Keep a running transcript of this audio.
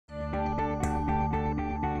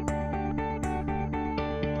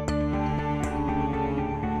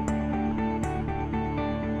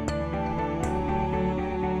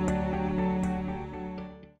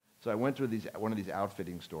So I went to one of these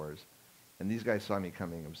outfitting stores, and these guys saw me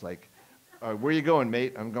coming. It was like, where you going,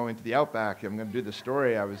 mate? I'm going to the Outback. I'm going to do the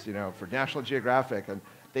story. I was, for National Geographic, and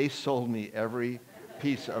they sold me every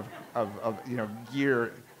piece of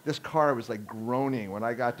gear. This car was like groaning when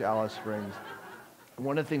I got to Alice Springs.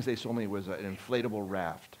 One of the things they sold me was an inflatable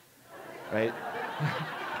raft, right?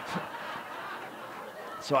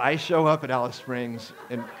 So I show up at Alice Springs,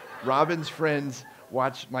 and Robin's friends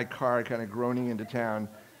watch my car kind of groaning into town,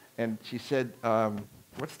 and she said,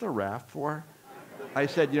 what's the raft for? I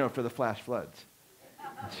said, for the flash floods.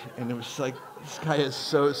 And it was like, this guy is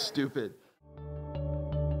so stupid.